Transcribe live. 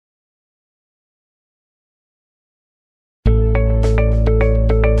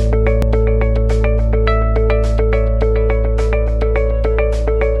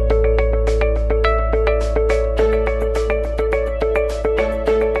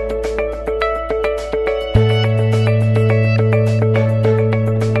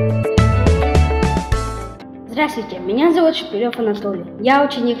зовут Шпилев Анатолий. Я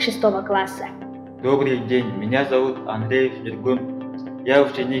ученик 6 класса. Добрый день, меня зовут Андрей Фергун. Я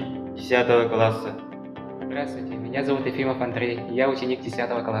ученик 10 класса. Здравствуйте, меня зовут Ефимов Андрей. Я ученик 10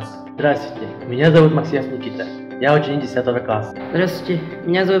 класса. Здравствуйте, меня зовут Максимов Никита. Я ученик 10 класса. Здравствуйте,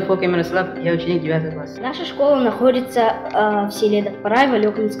 меня зовут Фокин Мирослав. Я ученик 9 класса. Наша школа находится в селе Докпарай в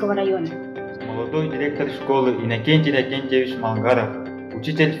Олekминского района. Молодой директор школы Иннокентий Иннокентьевич Малгаров,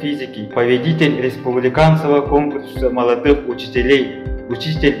 учитель физики, победитель республиканского конкурса молодых учителей,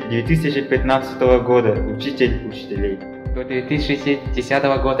 учитель 2015 года, учитель учителей. До 2010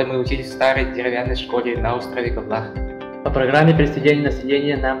 года мы учились в старой деревянной школе на острове Киллах. По программе «Присоединение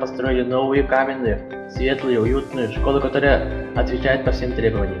населения» нам построили новую каменную, светлую, уютную школу, которая отвечает по всем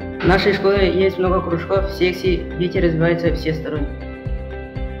требованиям. В нашей школе есть много кружков, секций, дети развиваются всесторонне.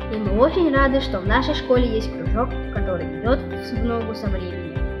 И мы очень рады, что в нашей школе есть кружок, который идет в ногу со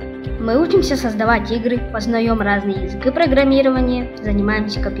временем. Мы учимся создавать игры, познаем разные языки программирования,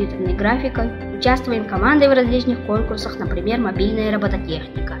 занимаемся компьютерной графикой, участвуем командой в различных конкурсах, например, мобильная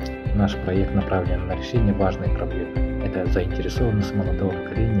робототехника. Наш проект направлен на решение важной проблемы. Это заинтересованность молодого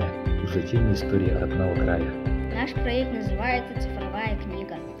поколения в изучении истории родного края. Наш проект называется «Цифровая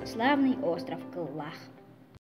книга. Славный остров Киллах».